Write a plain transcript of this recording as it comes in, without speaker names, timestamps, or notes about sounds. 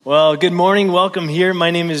Well, good morning. Welcome here. My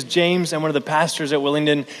name is James. I'm one of the pastors at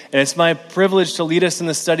Willingdon, and it's my privilege to lead us in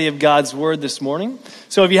the study of God's Word this morning.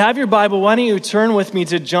 So if you have your Bible, why don't you turn with me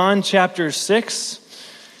to John chapter 6.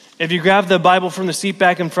 If you grab the Bible from the seat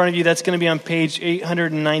back in front of you, that's going to be on page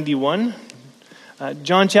 891.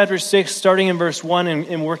 John chapter 6, starting in verse 1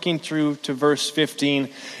 and working through to verse 15.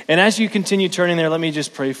 And as you continue turning there, let me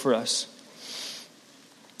just pray for us.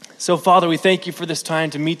 So, Father, we thank you for this time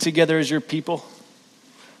to meet together as your people.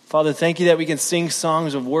 Father, thank you that we can sing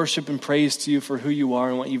songs of worship and praise to you for who you are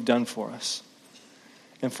and what you've done for us.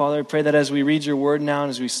 And Father, I pray that as we read your word now and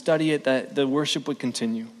as we study it, that the worship would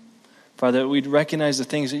continue. Father, that we'd recognize the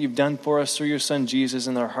things that you've done for us through your son Jesus,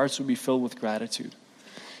 and our hearts would be filled with gratitude.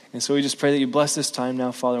 And so we just pray that you bless this time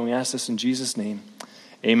now, Father, and we ask this in Jesus' name.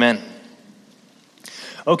 Amen.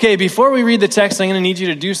 Okay, before we read the text, I'm going to need you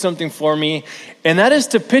to do something for me, and that is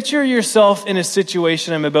to picture yourself in a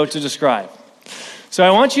situation I'm about to describe. So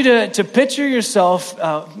I want you to picture yourself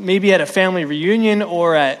maybe at a family reunion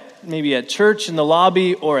or maybe at church in the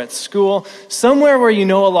lobby or at school, somewhere where you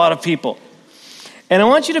know a lot of people. And I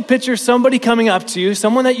want you to picture somebody coming up to you,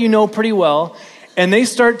 someone that you know pretty well, and they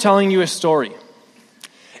start telling you a story.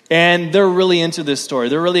 And they're really into this story.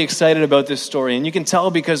 They're really excited about this story. And you can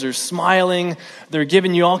tell because they're smiling, they're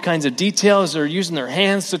giving you all kinds of details, they're using their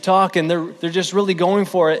hands to talk, and they're just really going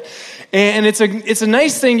for it. And it's a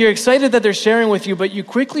nice thing. You're excited that they're sharing with you, but you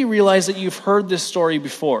quickly realize that you've heard this story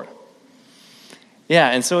before. Yeah,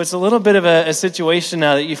 and so it's a little bit of a situation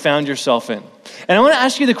now that you found yourself in. And I want to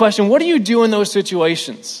ask you the question, what do you do in those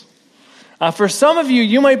situations? For some of you,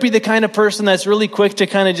 you might be the kind of person that's really quick to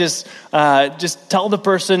kind of just tell the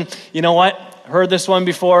person, you know what, heard this one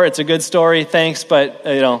before, it's a good story, thanks, but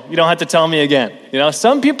you don't have to tell me again.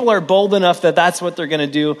 Some people are bold enough that that's what they're going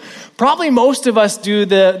to do. Probably most of us do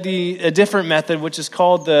a different method, which is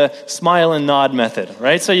called the smile and nod method,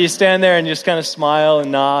 right? So you stand there and just kind of smile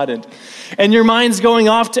and nod, and your mind's going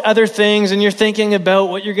off to other things, and you're thinking about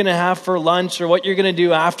what you're going to have for lunch or what you're going to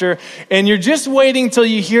do after, and you're just waiting till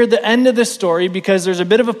you hear the end of the story because there's a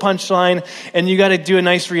bit of a punchline, and you got to do a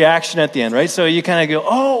nice reaction at the end, right? So you kind of go,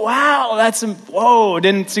 oh, wow, whoa,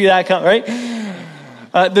 didn't see that come, right?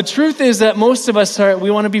 The truth is that most of us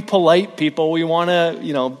we want to be polite people. We want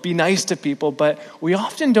to, be nice to people, but we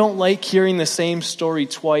often don't like hearing the same story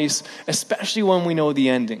twice, especially when we know the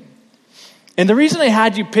ending. And the reason I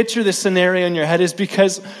had you picture this scenario in your head is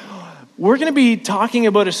because we're going to be talking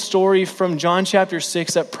about a story from John chapter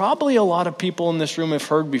 6 that probably a lot of people in this room have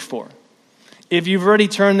heard before. If you've already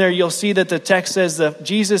turned there, you'll see that the text says that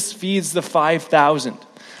Jesus feeds the 5,000.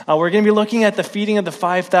 We're going to be looking at the feeding of the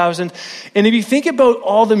 5,000. And if you think about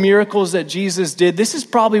all the miracles that Jesus did, this is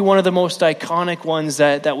probably one of the most iconic ones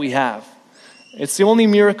that we have. It's the only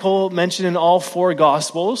miracle mentioned in all four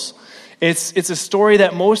Gospels. It's a story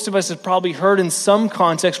that most of us have probably heard in some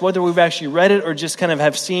context, whether we've actually read it or just kind of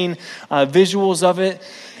have seen visuals of it.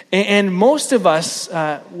 And most of us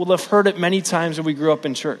will have heard it many times when we grew up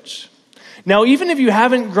in church. Now, even if you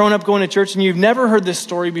haven't grown up going to church and you've never heard this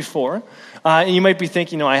story before, and you might be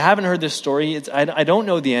thinking, I haven't heard this story, I don't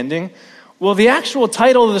know the ending. Well, the actual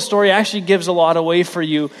title of the story actually gives a lot away for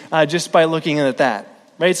you just by looking at that.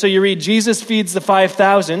 Right, so you read, Jesus feeds the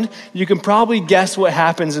 5,000. You can probably guess what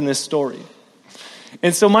happens in this story.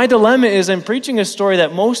 And so my dilemma is I'm preaching a story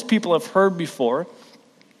that most people have heard before,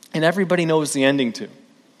 and everybody knows the ending to.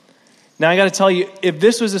 Now I got to tell you, if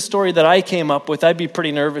this was a story that I came up with, I'd be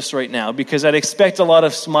pretty nervous right now because I'd expect a lot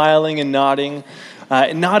of smiling and nodding,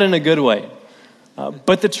 not in a good way.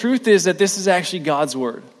 But the truth is that this is actually God's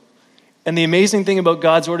word. And the amazing thing about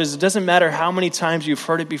God's word is it doesn't matter how many times you've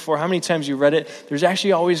heard it before, how many times you've read it, there's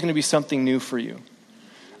actually always going to be something new for you.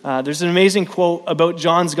 There's an amazing quote about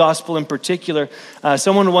John's gospel in particular.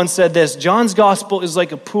 Someone once said this, John's gospel is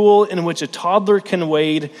like a pool in which a toddler can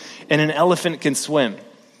wade and an elephant can swim.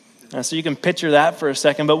 So you can picture that for a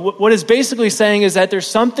second. But what it's basically saying is that there's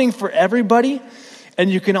something for everybody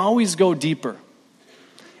and you can always go deeper.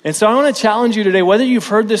 And so I want to challenge you today, whether you've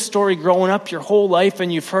heard this story growing up your whole life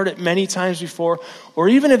and you've heard it many times before, or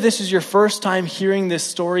even if this is your first time hearing this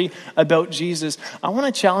story about Jesus, I want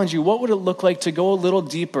to challenge you, what would it look like to go a little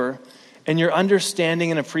deeper in your understanding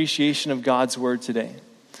and appreciation of God's word today?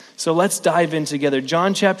 So let's dive in together.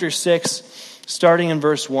 John chapter 6, starting in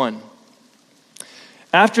verse 1.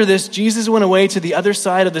 After this, Jesus went away to the other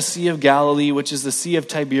side of the Sea of Galilee, which is the Sea of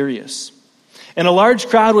Tiberias. And a large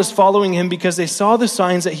crowd was following him because they saw the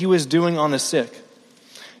signs that he was doing on the sick.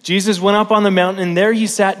 Jesus went up on the mountain, and there he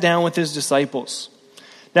sat down with his disciples.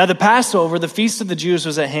 Now the Passover, the feast of the Jews,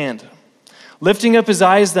 was at hand. Lifting up his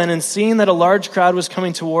eyes then and seeing that a large crowd was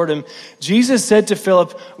coming toward him, Jesus said to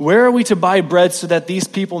Philip, "Where are we to buy bread so that these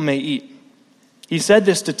people may eat?" He said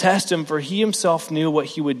this to test him, for he himself knew what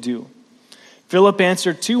he would do. Philip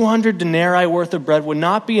answered, 200 denarii worth of bread would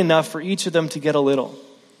not be enough for each of them to get a little.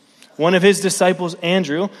 One of his disciples,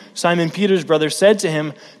 Andrew, Simon Peter's brother, said to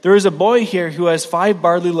him, "There is a boy here who has 5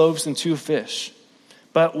 barley loaves and 2 fish.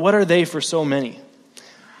 But what are they for so many?"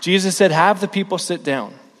 Jesus said, "Have the people sit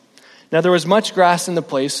down." Now there was much grass in the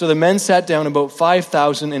place, so the men sat down, about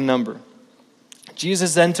 5,000 in number.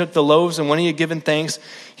 Jesus then took the loaves, and when he had given thanks,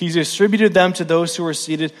 he distributed them to those who were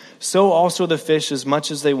seated, so also the fish, as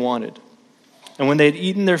much as they wanted. And when they had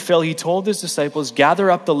eaten their fill, he told his disciples,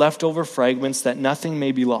 "Gather up the leftover fragments, that nothing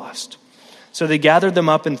may be lost." So they gathered them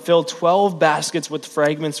up and filled 12 baskets with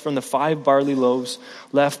fragments from the 5 barley loaves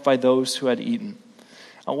left by those who had eaten.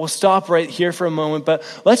 We'll stop right here for a moment, but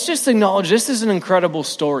let's just acknowledge this is an incredible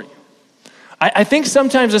story. I think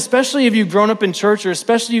sometimes, especially if you've grown up in church, or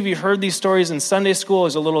especially if you've heard these stories in Sunday school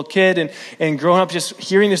as a little kid and grown up just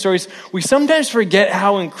hearing the stories, we sometimes forget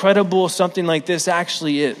how incredible something like this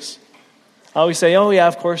actually is. I always say, oh yeah,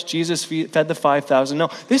 of course, Jesus fed the 5,000. No,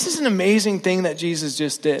 this is an amazing thing that Jesus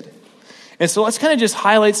just did. And so let's kind of just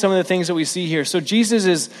highlight some of the things that we see here. So Jesus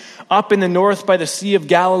is up in the north by the Sea of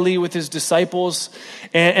Galilee with his disciples,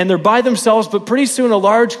 and they're by themselves, but pretty soon a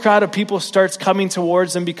large crowd of people starts coming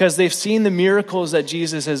towards them because they've seen the miracles that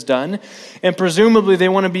Jesus has done, and presumably they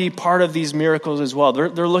want to be part of these miracles as well.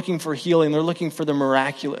 They're looking for healing. They're looking for the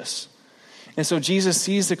miraculous. And so Jesus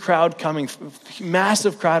sees the crowd coming,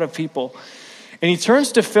 massive crowd of people, and he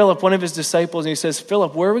turns to Philip, one of his disciples, and he says,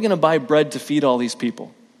 "Philip, where are we going to buy bread to feed all these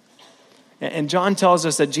people?" And John tells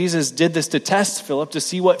us that Jesus did this to test Philip, to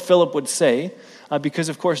see what Philip would say, because,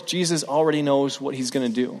 of course, Jesus already knows what he's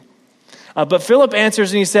going to do. But Philip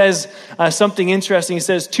answers and he says something interesting. He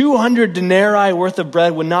says, 200 denarii worth of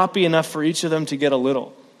bread would not be enough for each of them to get a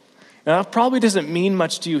little. Now, that probably doesn't mean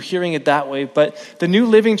much to you hearing it that way, but the New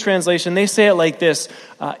Living Translation, they say it like this: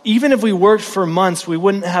 even if we worked for months, we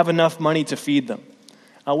wouldn't have enough money to feed them,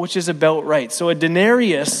 which is about right. So a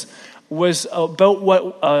denarius was about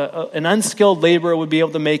what an unskilled laborer would be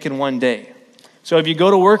able to make in one day. So if you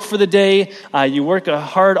go to work for the day, you work a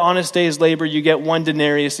hard, honest day's labor, you get 1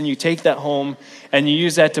 denarius, and you take that home, and you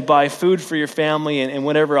use that to buy food for your family and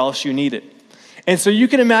whatever else you needed. And so you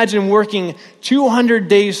can imagine working 200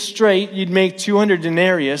 days straight, you'd make 200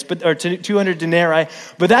 denarius, or 200 denarii,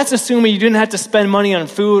 but that's assuming you didn't have to spend money on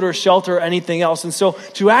food or shelter or anything else. And so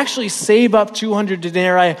to actually save up 200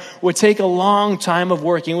 denarii would take a long time of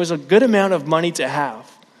working. It was a good amount of money to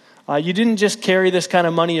have. You didn't just carry this kind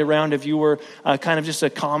of money around if you were kind of just a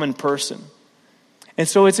common person. And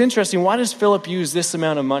so it's interesting, why does Philip use this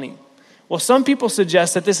amount of money? Well, some people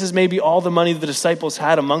suggest that this is maybe all the money the disciples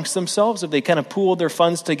had amongst themselves. If they kind of pooled their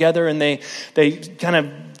funds together and they kind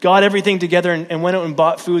of got everything together and went out and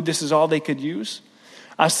bought food, this is all they could use.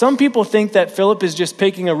 Some people think that Philip is just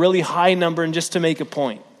picking a really high number and just to make a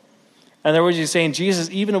point. In other words, he's saying, Jesus,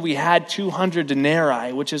 even if we had 200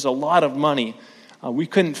 denarii, which is a lot of money, we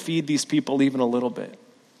couldn't feed these people even a little bit.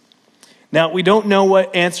 Now, we don't know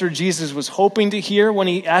what answer Jesus was hoping to hear when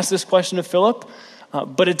he asked this question of Philip.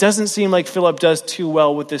 But it doesn't seem like Philip does too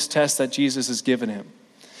well with this test that Jesus has given him.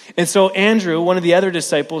 And so Andrew, one of the other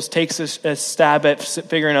disciples, takes a stab at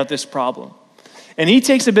figuring out this problem. And he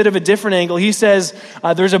takes a bit of a different angle. He says,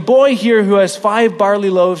 there's a boy here who has 5 barley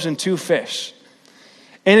loaves and 2 fish.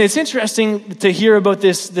 And it's interesting to hear about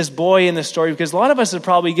this boy in this story, because a lot of us have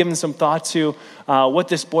probably given some thought to what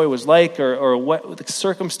this boy was like, or what the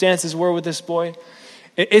circumstances were with this boy.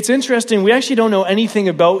 It's interesting, we actually don't know anything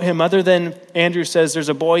about him other than Andrew says there's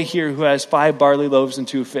a boy here who has 5 barley loaves and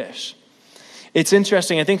 2 fish. It's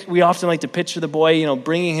interesting, I think we often like to picture the boy,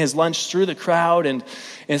 bringing his lunch through the crowd and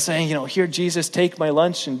saying, here, Jesus, take my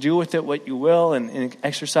lunch and do with it what you will, and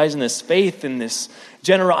exercising this faith and this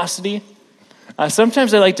generosity.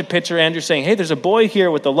 Sometimes I like to picture Andrew saying, hey, there's a boy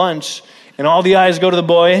here with the lunch, and all the eyes go to the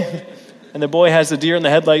boy, and the boy has the deer in the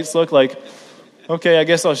headlights look like, okay, I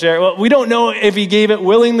guess I'll share it. Well, we don't know if he gave it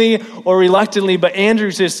willingly or reluctantly, but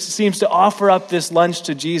Andrew just seems to offer up this lunch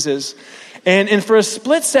to Jesus. And for a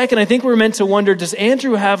split second, I think we're meant to wonder, does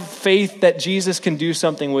Andrew have faith that Jesus can do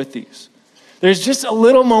something with these? There's just a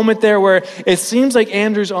little moment there where it seems like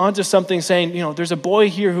Andrew's onto something, saying, there's a boy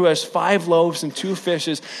here who has 5 loaves and 2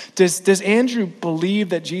 fishes. Does Andrew believe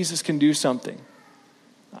that Jesus can do something?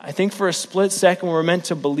 I think for a split second we're meant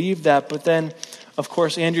to believe that, but then, of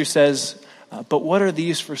course, Andrew says, but what are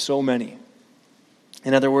these for so many?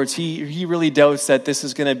 In other words, he really doubts that this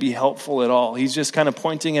is going to be helpful at all. He's just kind of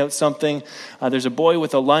pointing out something. There's a boy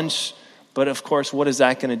with a lunch, But of course, what is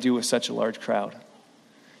that going to do with such a large crowd?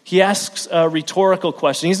 He asks a rhetorical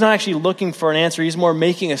question. He's not actually looking for an answer. He's more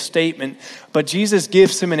making a statement, but Jesus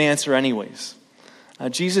gives him an answer anyways.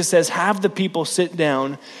 Jesus says, have the people sit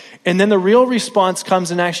down. And then the real response comes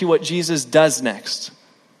in actually what Jesus does next.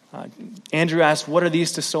 Andrew asks, what are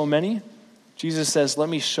these to so many? Jesus says, let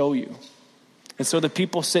me show you. And so the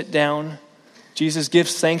people sit down. Jesus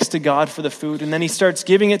gives thanks to God for the food, and then he starts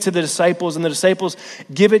giving it to the disciples, and the disciples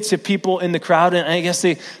give it to people in the crowd, and I guess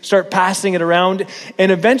they start passing it around,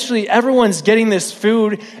 and eventually everyone's getting this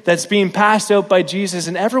food that's being passed out by Jesus,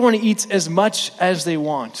 and everyone eats as much as they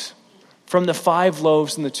want from the 5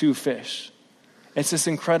 loaves and the 2 fish. It's this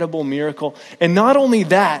incredible miracle. And not only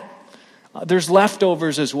that, there's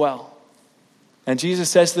leftovers as well. And Jesus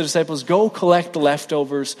says to the disciples, go collect the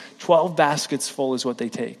leftovers. 12 baskets full is what they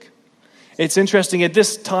take. It's interesting, at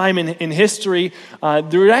this time in history,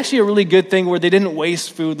 there was actually a really good thing where they didn't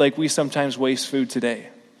waste food like we sometimes waste food today.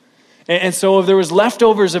 And so if there was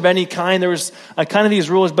leftovers of any kind, there was kind of these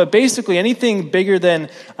rules, but basically anything bigger than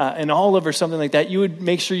an olive or something like that, you would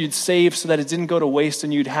make sure you'd save so that it didn't go to waste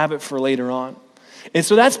and you'd have it for later on. And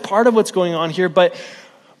so that's part of what's going on here, but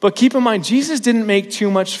keep in mind, Jesus didn't make too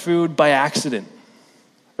much food by accident.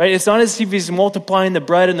 Right? It's not as if he's multiplying the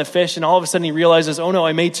bread and the fish and all of a sudden he realizes, oh no,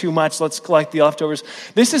 I made too much, let's collect the leftovers.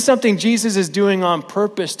 This is something Jesus is doing on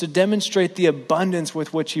purpose to demonstrate the abundance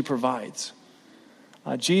with which he provides.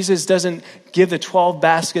 Jesus doesn't give the 12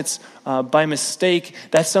 baskets by mistake.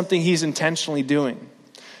 That's something he's intentionally doing.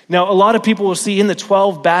 Now, a lot of people will see in the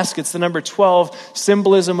 12 baskets, the number 12,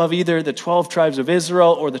 symbolism of either the 12 tribes of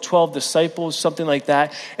Israel or the 12 disciples, something like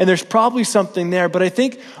that. And there's probably something there. But I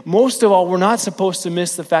think most of all, we're not supposed to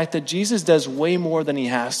miss the fact that Jesus does way more than he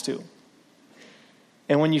has to.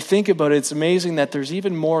 And when you think about it, it's amazing that there's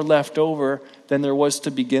even more left over than there was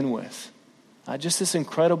to begin with. Just this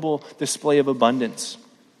incredible display of abundance.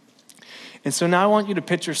 And so now I want you to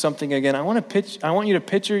picture something again. I want you to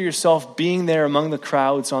picture yourself being there among the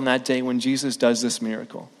crowds on that day when Jesus does this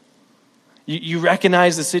miracle. You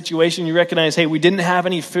recognize the situation. You recognize, hey, we didn't have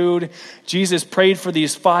any food. Jesus prayed for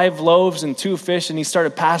these 5 loaves and 2 fish, and he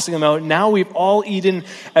started passing them out. Now we've all eaten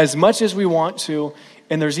as much as we want to,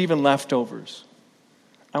 and there's even leftovers.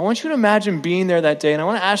 I want you to imagine being there that day, and I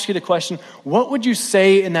want to ask you the question, what would you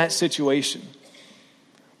say in that situation?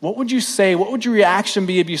 What would you say? What would your reaction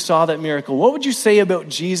be if you saw that miracle? What would you say about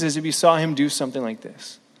Jesus if you saw him do something like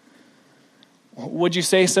this? Would you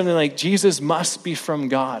say something like, Jesus must be from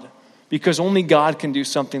God because only God can do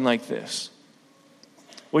something like this?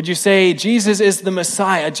 Would you say, Jesus is the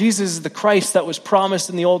Messiah, Jesus is the Christ that was promised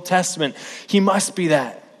in the Old Testament, he must be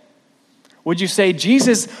that? Would you say,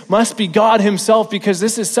 Jesus must be God himself because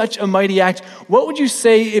this is such a mighty act? What would you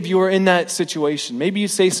say if you were in that situation? Maybe you'd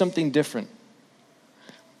say something different.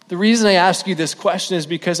 The reason I ask you this question is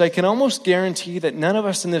because I can almost guarantee that none of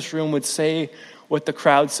us in this room would say what the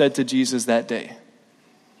crowd said to Jesus that day.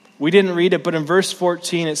 We didn't read it, but in verse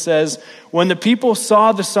 14 it says, when the people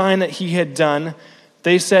saw the sign that he had done,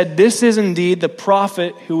 they said, this is indeed the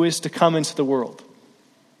prophet who is to come into the world.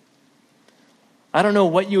 I don't know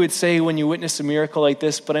what you would say when you witness a miracle like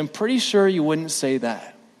this, but I'm pretty sure you wouldn't say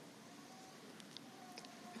that.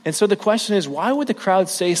 And so the question is, why would the crowd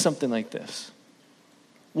say something like this?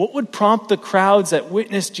 What would prompt the crowds that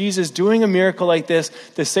witnessed Jesus doing a miracle like this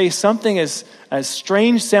to say something as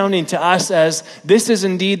strange sounding to us as, this is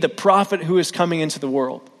indeed the prophet who is coming into the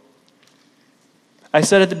world? I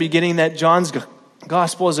said at the beginning that John's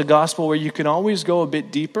gospel is a gospel where you can always go a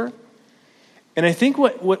bit deeper. And I think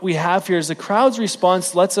what we have here is the crowd's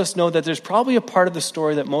response lets us know that there's probably a part of the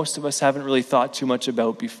story that most of us haven't really thought too much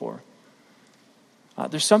about before.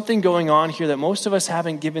 There's something going on here that most of us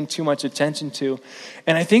haven't given too much attention to.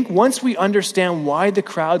 And I think once we understand why the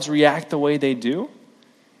crowds react the way they do,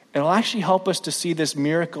 it'll actually help us to see this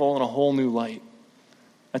miracle in a whole new light.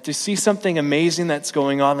 To see something amazing that's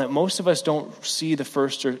going on that most of us don't see the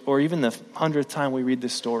first or even the 100th time we read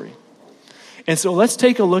this story. And so let's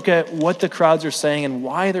take a look at what the crowds are saying and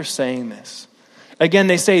why they're saying this. Again,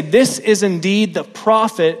 they say, this is indeed the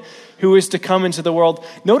prophet who is to come into the world.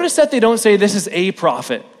 Notice that they don't say this is a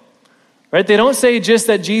prophet, right? They don't say just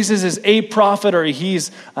that Jesus is a prophet or he's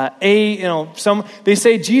they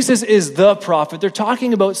say Jesus is the prophet. They're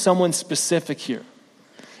talking about someone specific here.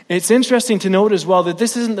 And it's interesting to note as well that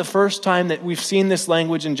this isn't the first time that we've seen this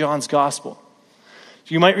language in John's gospel.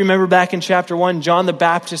 You might remember back in chapter 1, John the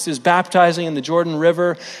Baptist is baptizing in the Jordan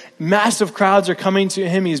River. Massive crowds are coming to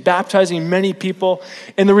him. He's baptizing many people.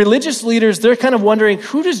 And the religious leaders, they're kind of wondering,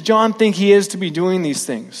 who does John think he is to be doing these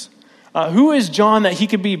things? Who is John that he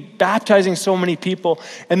could be baptizing so many people?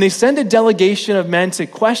 And they send a delegation of men to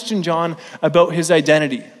question John about his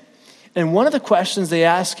identity. And one of the questions they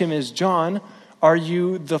ask him is, John, are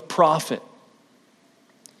you the prophet?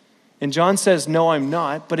 And John says, no, I'm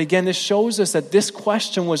not. But again, this shows us that this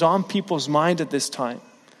question was on people's mind at this time.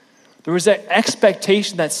 There was that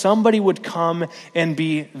expectation that somebody would come and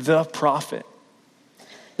be the prophet.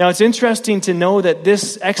 Now, it's interesting to know that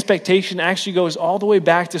this expectation actually goes all the way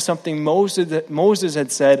back to something Moses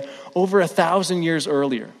had said over 1,000 years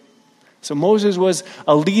earlier. So Moses was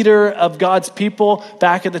a leader of God's people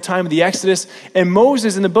back at the time of the Exodus. And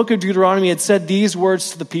Moses, in the book of Deuteronomy, had said these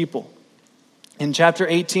words to the people. In chapter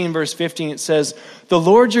 18, verse 15, it says, "The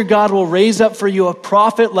Lord your God will raise up for you a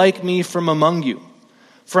prophet like me from among you,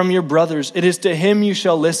 from your brothers. It is to him you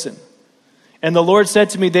shall listen. And the Lord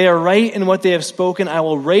said to me, they are right in what they have spoken. I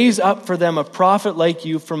will raise up for them a prophet like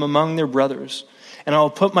you from among their brothers. And I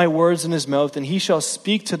will put my words in his mouth, and he shall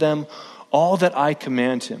speak to them all that I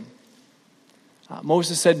command him."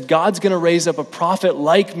 Moses said, God's going to raise up a prophet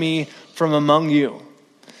like me from among you.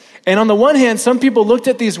 And on the one hand, some people looked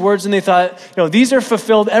at these words and they thought, these are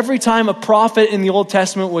fulfilled every time a prophet in the Old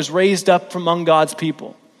Testament was raised up from among God's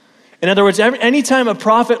people. In other words, anytime a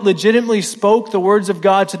prophet legitimately spoke the words of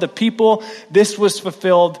God to the people, this was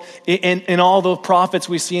fulfilled in all the prophets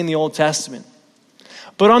we see in the Old Testament.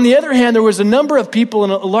 But on the other hand, there was a number of people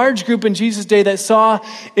in a large group in Jesus' day that saw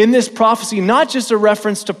in this prophecy not just a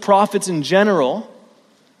reference to prophets in general,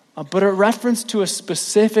 but a reference to a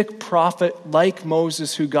specific prophet like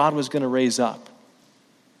Moses who God was going to raise up.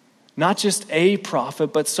 Not just a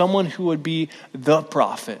prophet, but someone who would be the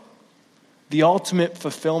prophet. The ultimate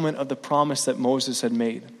fulfillment of the promise that Moses had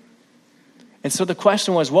made. And so the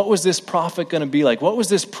question was, what was this prophet going to be like? What was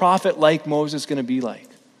this prophet like Moses going to be like?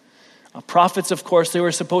 Prophets, of course, they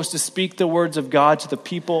were supposed to speak the words of God to the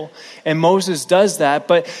people, and Moses does that.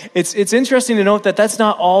 But it's interesting to note that that's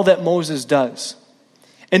not all that Moses does.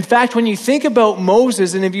 In fact, when you think about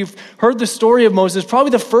Moses, and if you've heard the story of Moses,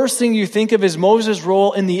 probably the first thing you think of is Moses'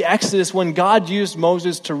 role in the Exodus when God used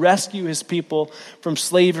Moses to rescue his people from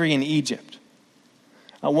slavery in Egypt.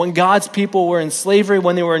 When God's people were in slavery,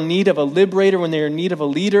 when they were in need of a liberator, when they were in need of a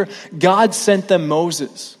leader, God sent them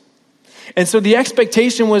Moses. And so the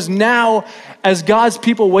expectation was now, as God's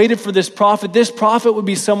people waited for this prophet would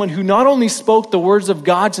be someone who not only spoke the words of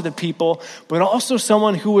God to the people, but also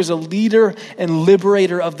someone who was a leader and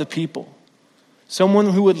liberator of the people. Someone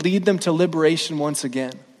who would lead them to liberation once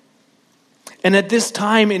again. And at this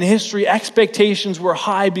time in history, expectations were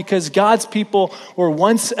high because God's people were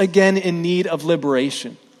once again in need of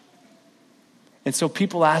liberation. And so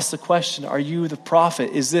people ask the question, are you the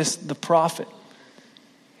prophet? Is this the prophet?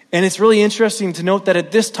 And it's really interesting to note that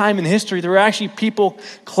at this time in history, there were actually people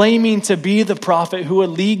claiming to be the prophet who would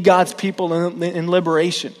lead God's people in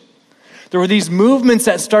liberation. There were these movements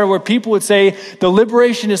that started where people would say, the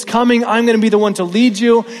liberation is coming, I'm going to be the one to lead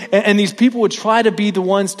you. And these people would try to be the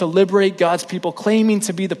ones to liberate God's people, claiming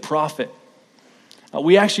to be the prophet.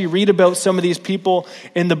 We actually read about some of these people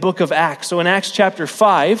in the book of Acts. So in Acts chapter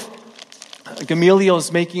 5, Gamaliel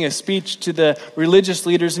is making a speech to the religious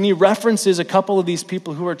leaders, and he references a couple of these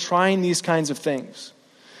people who are trying these kinds of things.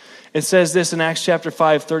 It says this in Acts chapter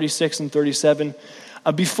 5, 36 and 37.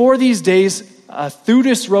 Before these days,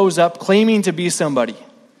 Theudas rose up claiming to be somebody,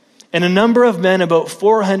 and a number of men, about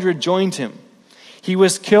 400, joined him. He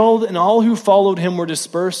was killed, and all who followed him were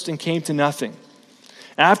dispersed and came to nothing.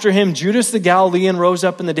 After him, Judas the Galilean rose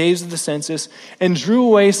up in the days of the census and drew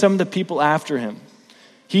away some of the people after him.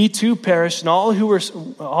 He too perished, and all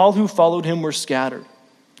who followed him were scattered.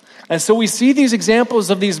 And so we see these examples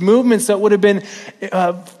of these movements that would have been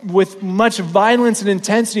with much violence and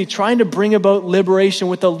intensity trying to bring about liberation,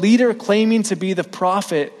 with a leader claiming to be the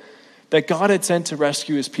prophet that God had sent to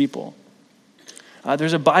rescue his people.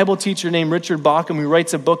 There's a Bible teacher named Richard Bauckham who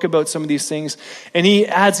writes a book about some of these things, and he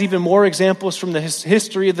adds even more examples from the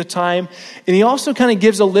history of the time, and he also kind of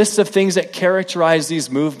gives a list of things that characterize these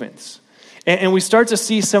movements. And we start to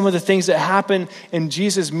see some of the things that happen in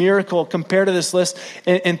Jesus' miracle compared to this list,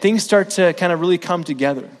 and things start to kind of really come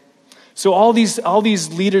together. So all these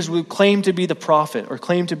leaders would claim to be the prophet or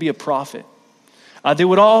claim to be a prophet. They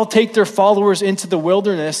would all take their followers into the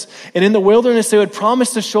wilderness, and in the wilderness they would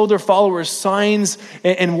promise to show their followers signs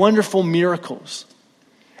and wonderful miracles.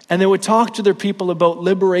 And they would talk to their people about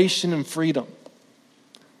liberation and freedom.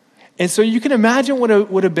 And so you can imagine what it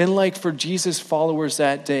would have been like for Jesus' followers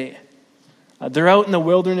that day. They're out in the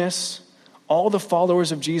wilderness, all the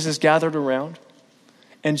followers of Jesus gathered around,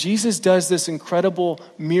 and Jesus does this incredible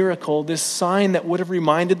miracle, this sign that would have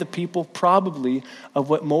reminded the people probably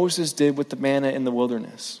of what Moses did with the manna in the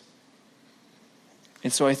wilderness.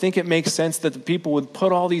 And so I think it makes sense that the people would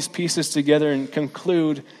put all these pieces together and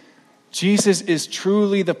conclude Jesus is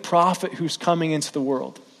truly the prophet who's coming into the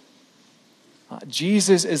world.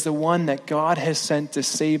 Jesus is the one that God has sent to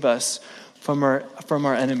save us from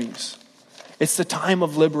our enemies. It's the time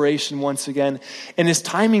of liberation once again. And his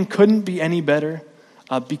timing couldn't be any better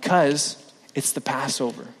because it's the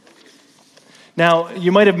Passover. Now,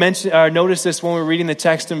 you might have noticed this when we were reading the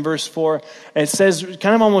text in verse 4. It says,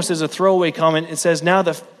 kind of almost as a throwaway comment, it says, now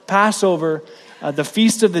the Passover, the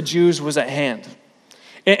feast of the Jews was at hand.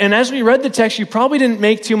 And as we read the text, you probably didn't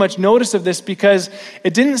make too much notice of this because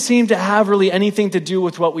it didn't seem to have really anything to do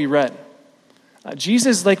with what we read.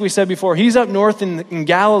 Jesus, like we said before, he's up north in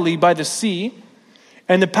Galilee by the sea,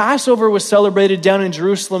 and the Passover was celebrated down in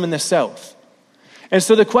Jerusalem in the south. And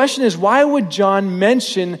so the question is, why would John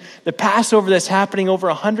mention the Passover that's happening over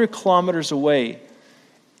 100 kilometers away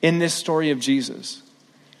in this story of Jesus?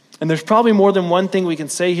 And there's probably more than one thing we can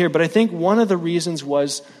say here, but I think one of the reasons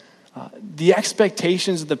was the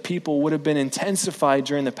expectations of the people would have been intensified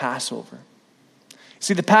during the Passover.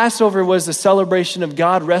 See, the Passover was the celebration of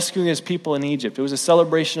God rescuing his people in Egypt. It was a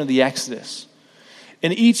celebration of the Exodus.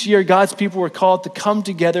 And each year, God's people were called to come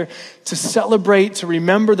together to celebrate, to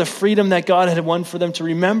remember the freedom that God had won for them, to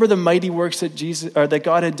remember the mighty works that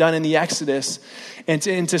God had done in the Exodus, and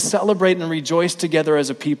to celebrate and rejoice together as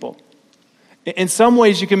a people. In some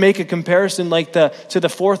ways, you can make a comparison like to the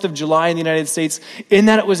 4th of July in the United States, in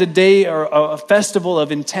that it was a day or a festival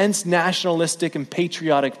of intense nationalistic and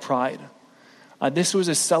patriotic pride. This was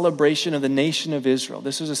a celebration of the nation of Israel.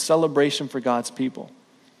 This was a celebration for God's people.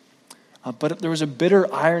 But there was a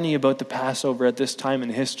bitter irony about the Passover at this time in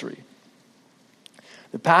history.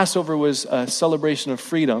 The Passover was a celebration of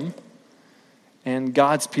freedom, and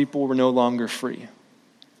God's people were no longer free.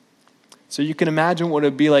 So you can imagine what it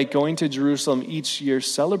would be like going to Jerusalem each year,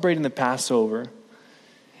 celebrating the Passover,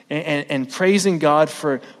 and praising God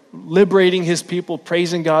for liberating his people,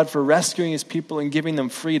 praising God for rescuing his people and giving them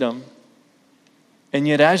freedom. And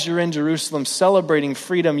yet as you're in Jerusalem celebrating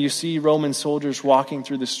freedom, you see Roman soldiers walking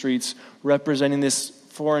through the streets representing this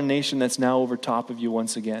foreign nation that's now over top of you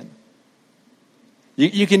once again.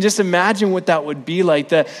 You can just imagine what that would be like,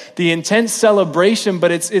 the intense celebration,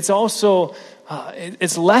 but it's also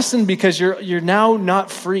it's lessened because you're now not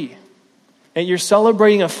free. And you're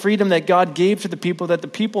celebrating a freedom that God gave to the people that the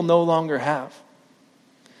people no longer have.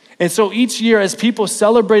 And so each year as people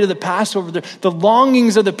celebrated the Passover, the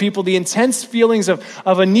longings of the people, the intense feelings of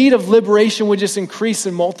a need of liberation would just increase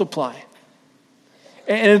and multiply.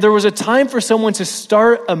 And there was a time for someone to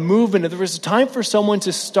start a movement. There was a time for someone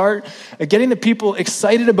to start getting the people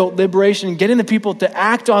excited about liberation, getting the people to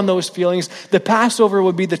act on those feelings. The Passover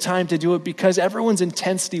would be the time to do it because everyone's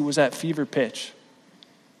intensity was at fever pitch.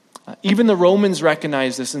 Even the Romans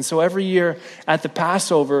recognized this. And so every year at the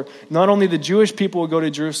Passover, not only the Jewish people would go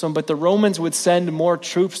to Jerusalem, but the Romans would send more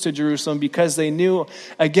troops to Jerusalem because they knew,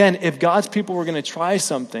 again, if God's people were going to try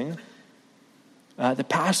something, the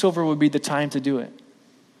Passover would be the time to do it.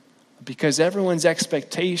 Because everyone's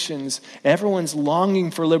expectations, everyone's longing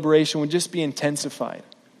for liberation would just be intensified.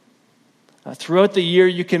 Throughout the year,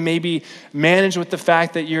 you can maybe manage with the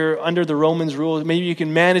fact that you're under the Romans' rule. Maybe you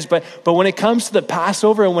can manage, but when it comes to the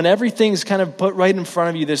Passover and when everything's kind of put right in front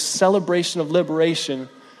of you, this celebration of liberation,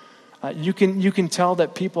 you can tell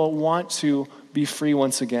that people want to be free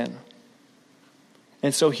once again.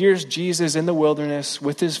 And so here's Jesus in the wilderness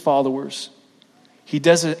with his followers. He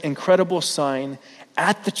does an incredible sign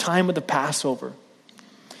at the time of the Passover.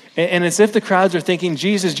 And it's if the crowds are thinking,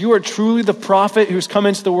 Jesus, you are truly the prophet who's come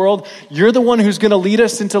into the world. You're the one who's going to lead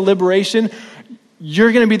us into liberation.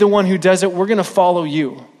 You're going to be the one who does it. We're going to follow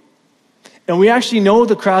you. And we actually know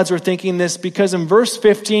the crowds were thinking this because in verse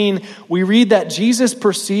 15, we read that Jesus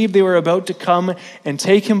perceived they were about to come and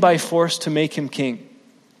take him by force to make him king.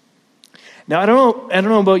 Now, I don't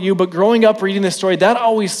know about you, but growing up reading this story, that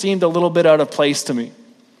always seemed a little bit out of place to me.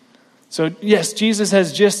 So yes, Jesus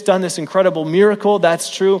has just done this incredible miracle,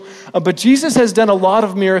 that's true. But Jesus has done a lot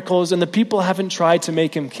of miracles and the people haven't tried to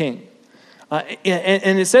make him king.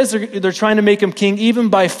 And it says they're trying to make him king even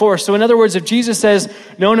by force. So in other words, if Jesus says,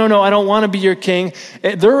 no, I don't want to be your king,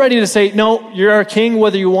 they're ready to say, no, you're our king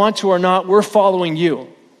whether you want to or not, we're following you.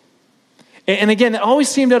 And again, it always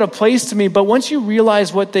seemed out of place to me, but once you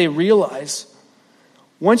realize what they realize,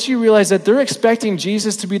 once you realize that they're expecting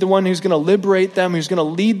Jesus to be the one who's going to liberate them, who's going to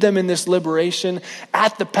lead them in this liberation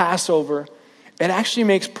at the Passover, it actually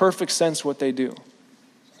makes perfect sense what they do.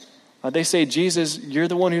 They say, Jesus, you're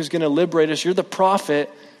the one who's going to liberate us. You're the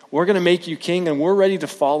prophet. We're going to make you king, and we're ready to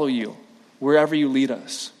follow you wherever you lead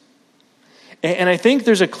us. And I think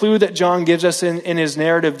there's a clue that John gives us in his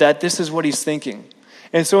narrative that this is what he's thinking.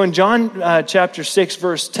 And so in John chapter 6,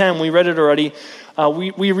 verse 10, we read it already,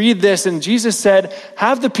 we read this, and Jesus said,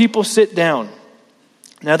 "Have the people sit down."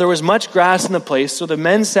 Now there was much grass in the place, so the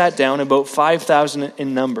men sat down, about 5,000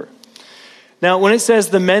 in number. Now, when it says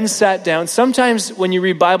the men sat down, sometimes when you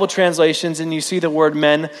read Bible translations and you see the word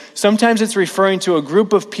men, sometimes it's referring to a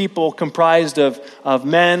group of people comprised of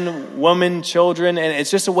men, women, children, and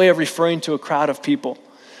it's just a way of referring to a crowd of people.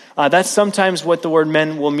 That's sometimes what the word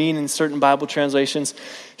men will mean in certain Bible translations.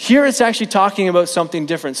 Here it's actually talking about something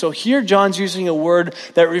different. So here John's using a word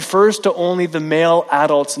that refers to only the male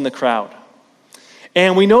adults in the crowd.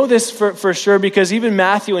 And we know this for sure because even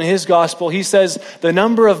Matthew in his gospel, he says the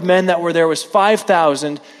number of men that were there was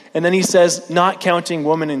 5,000, and then he says not counting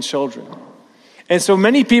women and children. And so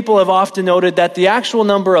many people have often noted that the actual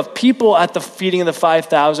number of people at the feeding of the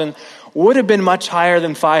 5,000 would have been much higher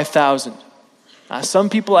than 5,000. Some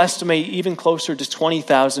people estimate even closer to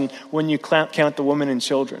 20,000 when you count the women and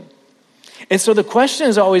children. And so the question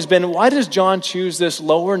has always been, why does John choose this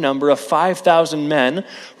lower number of 5,000 men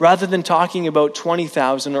rather than talking about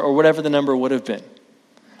 20,000 or whatever the number would have been?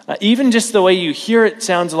 Even just the way you hear it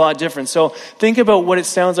sounds a lot different. So think about what it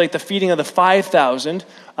sounds like the feeding of the 5,000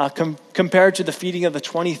 compared to the feeding of the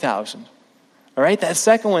 20,000. All right, that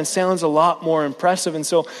second one sounds a lot more impressive. And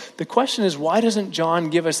so the question is, why doesn't John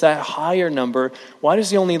give us that higher number? Why does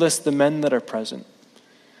he only list the men that are present?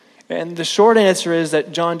 And the short answer is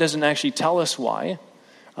that John doesn't actually tell us why.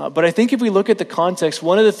 But I think if we look at the context,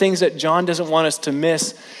 one of the things that John doesn't want us to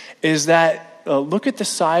miss is that look at the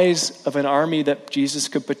size of an army that Jesus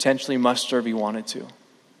could potentially muster if he wanted to.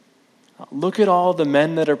 Look at all the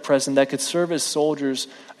men that are present that could serve as soldiers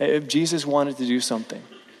if Jesus wanted to do something.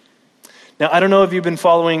 Now, I don't know if you've been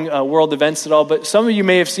following world events at all, but some of you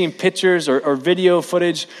may have seen pictures or video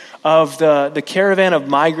footage of the caravan of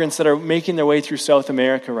migrants that are making their way through South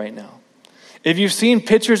America right now. If you've seen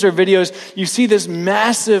pictures or videos, you see this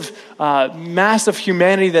massive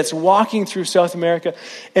humanity that's walking through South America.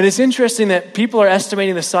 And it's interesting that people are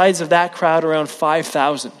estimating the size of that crowd around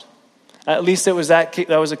 5,000. At least that was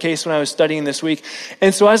the case when I was studying this week.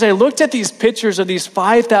 And so as I looked at these pictures of these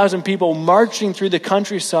 5,000 people marching through the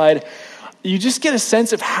countryside, you just get a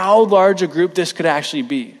sense of how large a group this could actually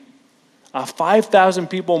be. 5,000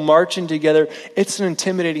 people marching together, it's an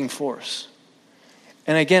intimidating force.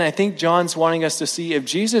 And again, I think John's wanting us to see if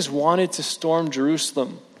Jesus wanted to storm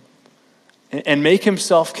Jerusalem and make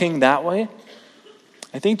himself king that way,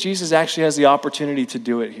 I think Jesus actually has the opportunity to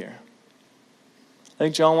do it here. I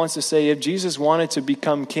think John wants to say if Jesus wanted to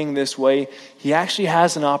become king this way, he actually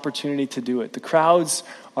has an opportunity to do it. The crowds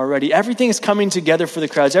are ready. Everything's coming together for the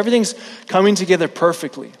crowds. Everything's coming together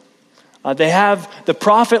perfectly. They have the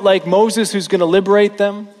prophet like Moses who's going to liberate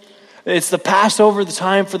them. It's the Passover, the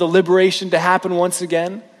time for the liberation to happen once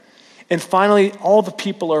again. And finally, all the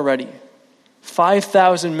people are ready.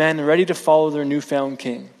 5,000 men ready to follow their newfound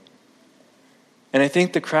king. And I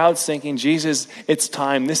think the crowd's thinking, Jesus, it's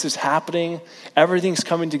time. This is happening. Everything's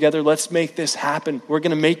coming together. Let's make this happen. We're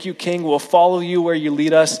going to make you king. We'll follow you where you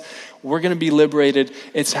lead us. We're going to be liberated.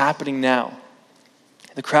 It's happening now.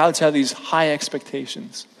 The crowds have these high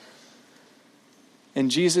expectations.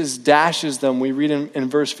 And Jesus dashes them. We read in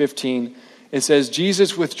verse 15. It says,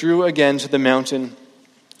 Jesus withdrew again to the mountain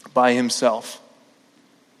by himself.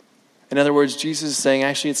 In other words, Jesus is saying,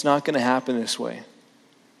 actually, it's not going to happen this way.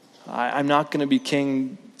 I'm not going to be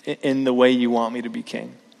king in the way you want me to be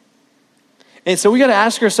king. And so we got to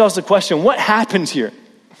ask ourselves the question, what happened here?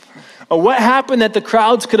 What happened that the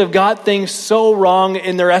crowds could have got things so wrong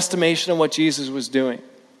in their estimation of what Jesus was doing?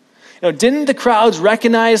 Didn't the crowds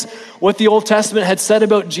recognize what the Old Testament had said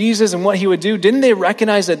about Jesus and what he would do? Didn't they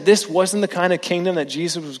recognize that this wasn't the kind of kingdom that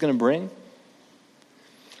Jesus was going to bring?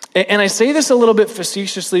 And I say this a little bit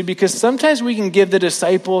facetiously because sometimes we can give the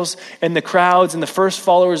disciples and the crowds and the first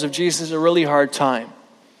followers of Jesus a really hard time.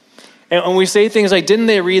 And when we say things like, didn't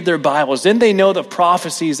they read their Bibles? Didn't they know the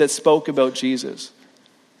prophecies that spoke about Jesus?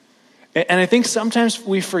 And I think sometimes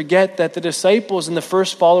we forget that the disciples and the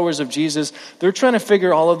first followers of Jesus, they're trying to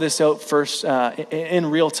figure all of this out first in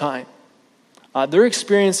real time. They're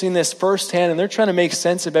experiencing this firsthand and they're trying to make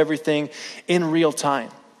sense of everything in real time.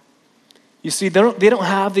 You see, they don't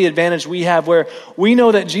have the advantage we have where we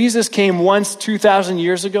know that Jesus came once 2,000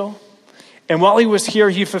 years ago. And while he was here,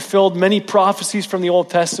 he fulfilled many prophecies from the Old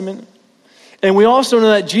Testament. And we also know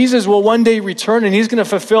that Jesus will one day return and he's going to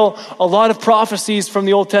fulfill a lot of prophecies from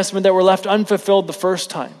the Old Testament that were left unfulfilled the first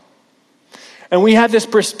time. And we have this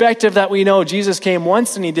perspective that we know Jesus came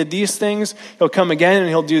once and he did these things. He'll come again and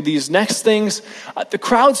he'll do these next things. The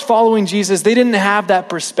crowds following Jesus, they didn't have that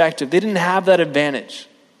perspective. They didn't have that advantage.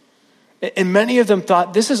 And many of them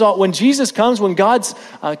thought, this is all, when Jesus comes, when God's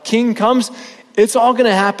king comes, it's all going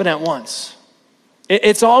to happen at once.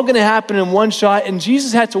 It's all going to happen in one shot. And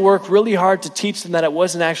Jesus had to work really hard to teach them that it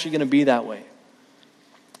wasn't actually going to be that way.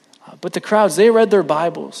 But the crowds, they read their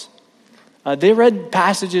Bibles. They read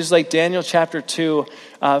passages like Daniel chapter 2,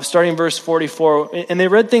 starting verse 44. And they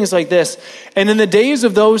read things like this. And in the days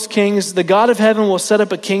of those kings, the God of heaven will set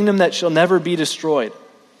up a kingdom that shall never be destroyed.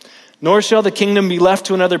 Nor shall the kingdom be left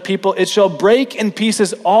to another people. It shall break in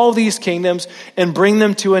pieces all these kingdoms and bring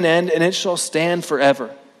them to an end, and it shall stand forever.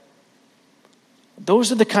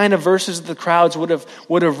 Those are the kind of verses that the crowds would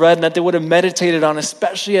have read and that they would have meditated on,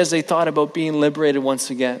 especially as they thought about being liberated once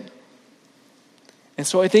again. And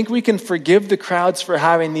so I think we can forgive the crowds for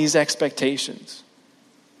having these expectations.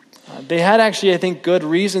 They had actually, I think, good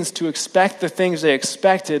reasons to expect the things they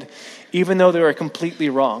expected, even though they were completely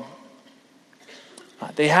wrong.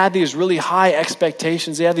 They had these really high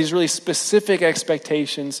expectations. They had these really specific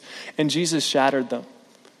expectations, and Jesus shattered them.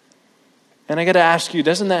 And I got to ask you,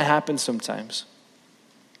 doesn't that happen sometimes?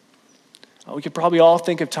 We could probably all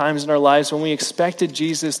think of times in our lives when we expected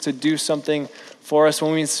Jesus to do something for us,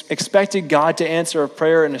 when we expected God to answer a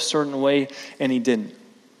prayer in a certain way, and he didn't.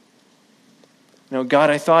 God,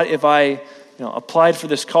 I thought if I applied for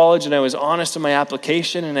this college and I was honest in my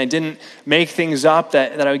application and I didn't make things up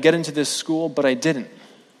that I would get into this school, but I didn't.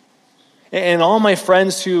 And all my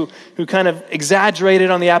friends who kind of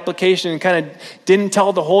exaggerated on the application and kind of didn't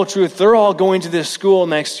tell the whole truth, they're all going to this school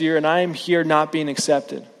next year and I'm here not being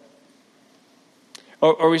accepted.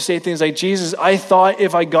 Or we say things like, Jesus, I thought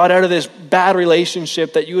if I got out of this bad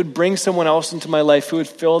relationship that you would bring someone else into my life who would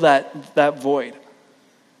fill that void.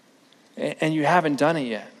 And you haven't done it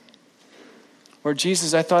yet. Or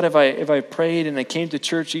Jesus, I thought if I prayed and I came to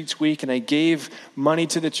church each week and I gave money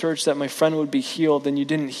to the church that my friend would be healed, then you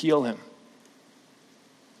didn't heal him.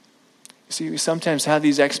 You see, we sometimes have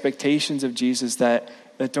these expectations of Jesus that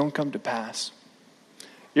don't come to pass.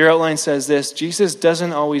 Your outline says this: Jesus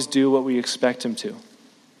doesn't always do what we expect him to.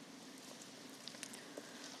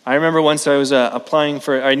 I remember once I was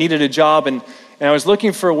I needed a job and I was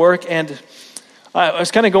looking for work, and I was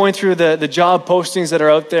kind of going through the job postings that are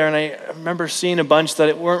out there, and I remember seeing a bunch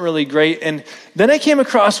that weren't really great. And then I came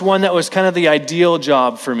across one that was kind of the ideal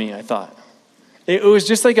job for me, I thought. It was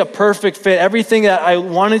just like a perfect fit. Everything that I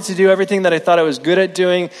wanted to do, everything that I thought I was good at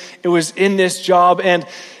doing, it was in this job. And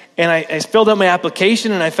I filled out my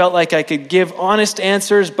application, and I felt like I could give honest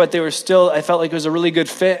answers, but I felt like it was a really good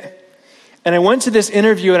fit. And I went to this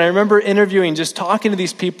interview, and I remember interviewing, just talking to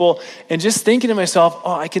these people, and just thinking to myself,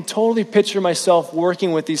 I can totally picture myself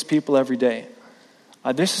working with these people every day.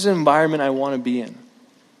 This is an environment I want to be in.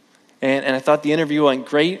 And I thought the interview went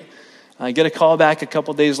great. I get a call back a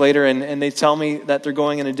couple days later, and they tell me that they're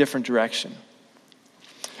going in a different direction.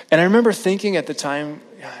 And I remember thinking at the time,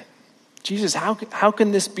 Jesus, how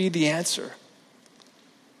can this be the answer?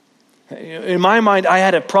 In my mind, I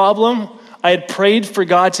had a problem. I had prayed for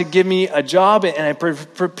God to give me a job, and I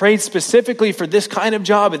prayed specifically for this kind of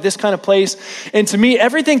job at this kind of place. And to me,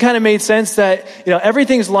 everything kind of made sense that,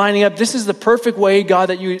 everything's lining up. This is the perfect way, God,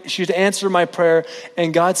 that you should answer my prayer.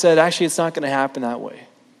 And God said, actually, it's not going to happen that way.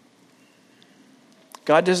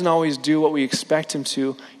 God doesn't always do what we expect him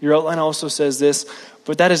to. Your outline also says this,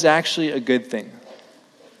 but that is actually a good thing.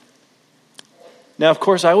 Now, of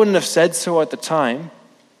course, I wouldn't have said so at the time.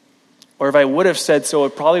 Or if I would have said so,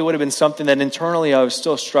 it probably would have been something that internally I was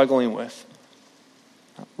still struggling with.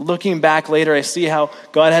 Looking back later, I see how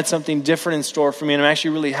God had something different in store for me, and I'm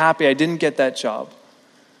actually really happy I didn't get that job.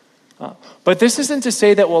 But this isn't to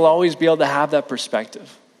say that we'll always be able to have that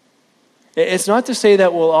perspective. It's not to say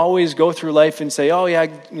that we'll always go through life and say,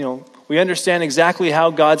 we understand exactly how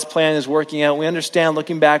God's plan is working out. We understand,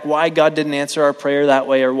 looking back, why God didn't answer our prayer that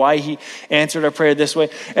way or why he answered our prayer this way.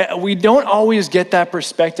 We don't always get that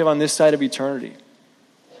perspective on this side of eternity.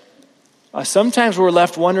 Sometimes we're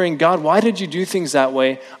left wondering, God, why did you do things that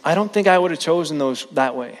way? I don't think I would have chosen those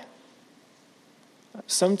that way.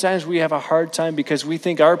 Sometimes we have a hard time because we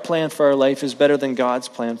think our plan for our life is better than God's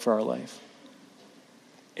plan for our life.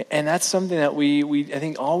 And that's something that we I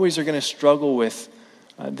think always are going to struggle with.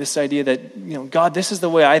 This idea that, God, this is the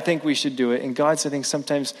way I think we should do it. And God's, I think,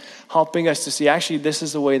 sometimes helping us to see, actually, this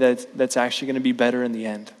is the way that's actually going to be better in the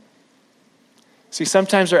end. See,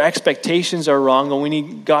 sometimes our expectations are wrong and we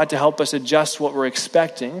need God to help us adjust what we're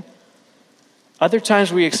expecting. Other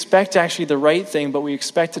times we expect actually the right thing, but we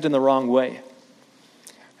expect it in the wrong way.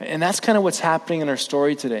 And that's kind of what's happening in our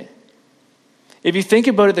story today. If you think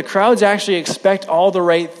about it, the crowds actually expect all the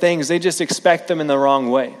right things. They just expect them in the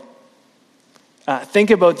wrong way. Think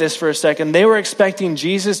about this for a second. They were expecting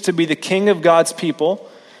Jesus to be the king of God's people,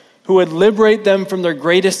 who would liberate them from their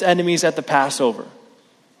greatest enemies at the Passover.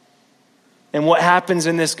 And what happens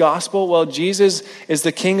in this gospel? Well, Jesus is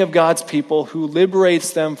the King of God's people who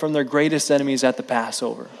liberates them from their greatest enemies at the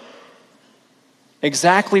Passover.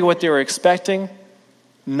 Exactly what they were expecting,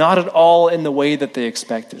 not at all in the way that they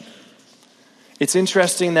expected. It's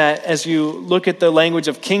interesting that as you look at the language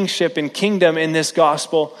of kingship and kingdom in this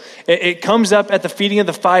gospel, it comes up at the feeding of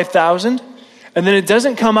the 5,000, and then it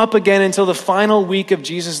doesn't come up again until the final week of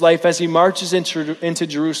Jesus' life as he marches into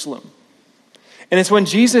Jerusalem. And it's when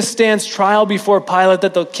Jesus stands trial before Pilate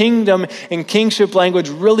that the kingdom and kingship language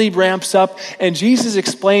really ramps up, and Jesus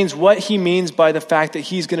explains what he means by the fact that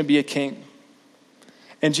he's going to be a king.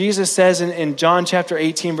 And Jesus says in John chapter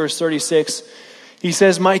 18, verse 36, he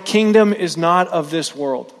says, "My kingdom is not of this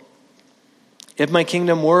world. If my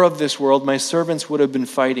kingdom were of this world, my servants would have been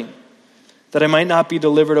fighting, that I might not be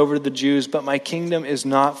delivered over to the Jews, but my kingdom is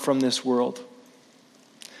not from this world."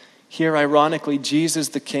 Here, ironically, Jesus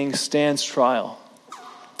the King stands trial.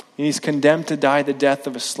 And he's condemned to die the death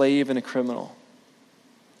of a slave and a criminal.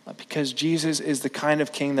 Because Jesus is the kind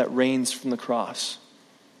of king that reigns from the cross.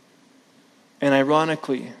 And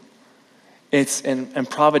ironically, and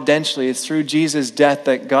providentially, it's through Jesus' death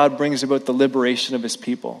that God brings about the liberation of his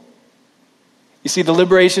people. You see, the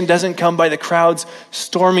liberation doesn't come by the crowds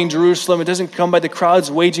storming Jerusalem. It doesn't come by the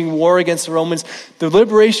crowds waging war against the Romans. The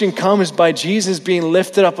liberation comes by Jesus being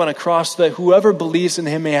lifted up on a cross so that whoever believes in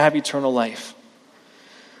him may have eternal life.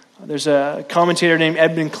 There's a commentator named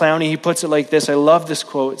Edmund Clowney. He puts it like this. I love this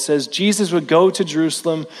quote. It says, "Jesus would go to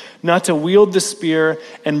Jerusalem not to wield the spear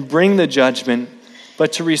and bring the judgment,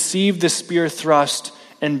 but to receive the spear thrust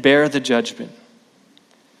and bear the judgment."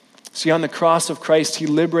 See, on the cross of Christ, he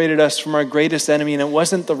liberated us from our greatest enemy, and it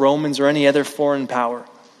wasn't the Romans or any other foreign power.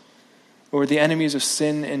 We were the enemies of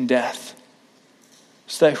sin and death,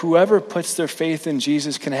 so that whoever puts their faith in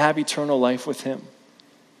Jesus can have eternal life with him.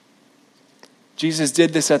 Jesus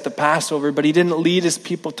did this at the Passover, but he didn't lead his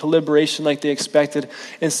people to liberation like they expected.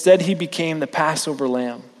 Instead, he became the Passover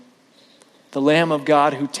lamb, the Lamb of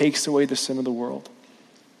God who takes away the sin of the world.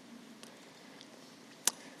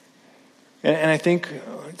 And I think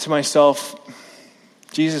to myself,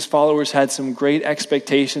 Jesus' followers had some great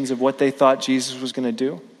expectations of what they thought Jesus was going to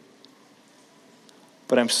do.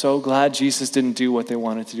 But I'm so glad Jesus didn't do what they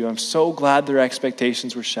wanted to do. I'm so glad their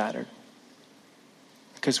expectations were shattered.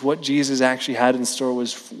 Because what Jesus actually had in store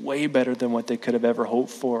was way better than what they could have ever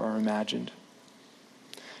hoped for or imagined.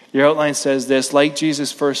 Your outline says this: like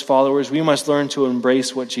Jesus' first followers, we must learn to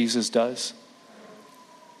embrace what Jesus does.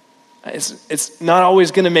 It's not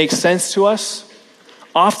always going to make sense to us.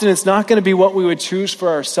 Often it's not going to be what we would choose for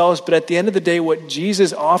ourselves, but at the end of the day, what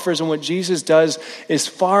Jesus offers and what Jesus does is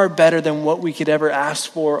far better than what we could ever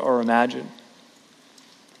ask for or imagine.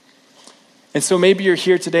 And so maybe you're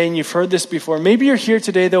here today and you've heard this before. Maybe you're here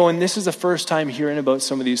today, though, and this is the first time hearing about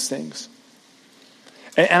some of these things.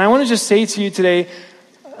 And I want to just say to you today,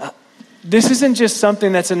 this isn't just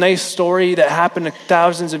something that's a nice story that happened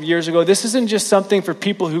thousands of years ago. This isn't just something for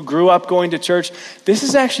people who grew up going to church. This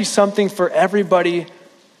is actually something for everybody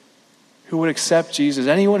who would accept Jesus,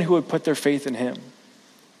 anyone who would put their faith in him.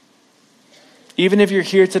 Even if you're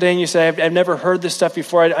here today and you say, I've never heard this stuff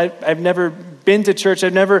before, I've never been to church,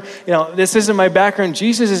 I've never, this isn't my background.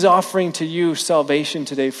 Jesus is offering to you salvation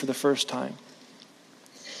today for the first time.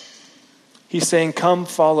 He's saying, come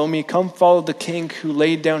follow me, come follow the King who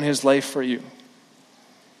laid down his life for you.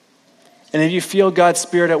 And if you feel God's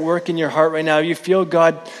Spirit at work in your heart right now, if you feel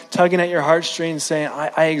God tugging at your heartstrings saying,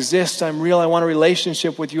 I exist, I'm real, I want a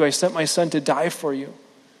relationship with you, I sent my son to die for you,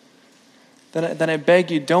 then I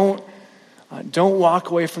beg you, don't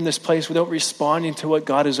walk away from this place without responding to what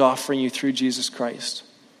God is offering you through Jesus Christ.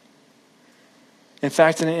 In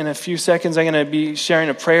fact, in a few seconds, I'm going to be sharing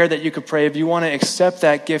a prayer that you could pray if you want to accept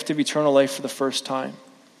that gift of eternal life for the first time.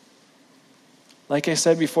 Like I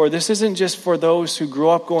said before, this isn't just for those who grew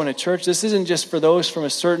up going to church. This isn't just for those from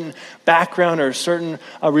a certain background or a certain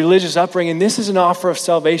religious upbringing. This is an offer of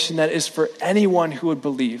salvation that is for anyone who would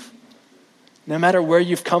believe. No matter where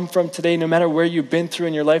you've come from today, no matter where you've been through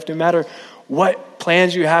in your life, no matter what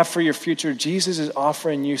plans you have for your future, Jesus is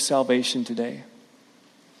offering you salvation today.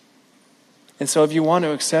 And so if you want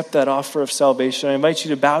to accept that offer of salvation, I invite you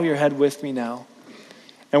to bow your head with me now.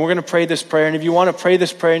 And we're going to pray this prayer. And if you want to pray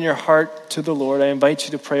this prayer in your heart to the Lord, I invite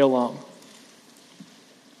you to pray along.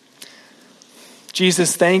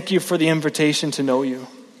 Jesus, thank you for the invitation to know you.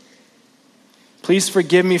 Please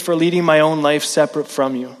forgive me for leading my own life separate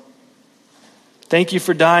from you. Thank you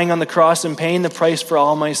for dying on the cross and paying the price for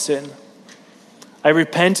all my sin. I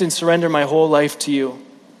repent and surrender my whole life to you.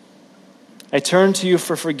 I turn to you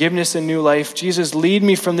for forgiveness and new life. Jesus, lead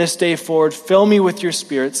me from this day forward. Fill me with your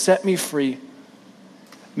Spirit. Set me free.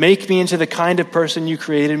 Make me into the kind of person you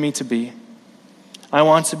created me to be. I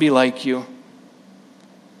want to be like you.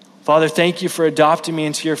 Father, thank you for adopting me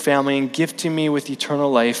into your family and gifting me with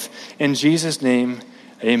eternal life. In Jesus' name,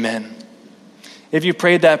 amen. If you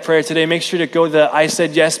prayed that prayer today, make sure to go to the I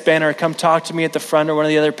Said Yes banner. Come talk to me at the front or one of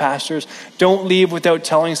the other pastors. Don't leave without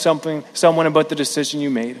telling someone about the decision you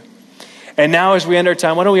made. And now as we end our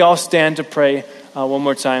time, why don't we all stand to pray one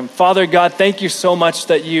more time. Father God, thank you so much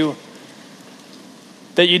that you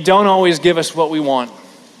don't always give us what we want.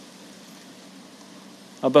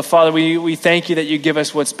 But Father, we thank you that you give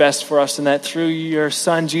us what's best for us and that through your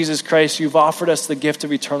Son, Jesus Christ, you've offered us the gift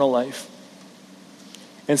of eternal life.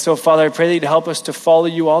 And so, Father, I pray that you'd help us to follow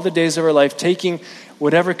you all the days of our life, taking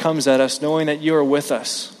whatever comes at us, knowing that you are with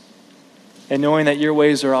us and knowing that your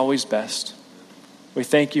ways are always best. We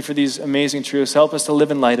thank you for these amazing truths. Help us to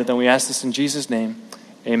live in light of them. We ask this in Jesus' name.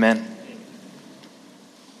 Amen.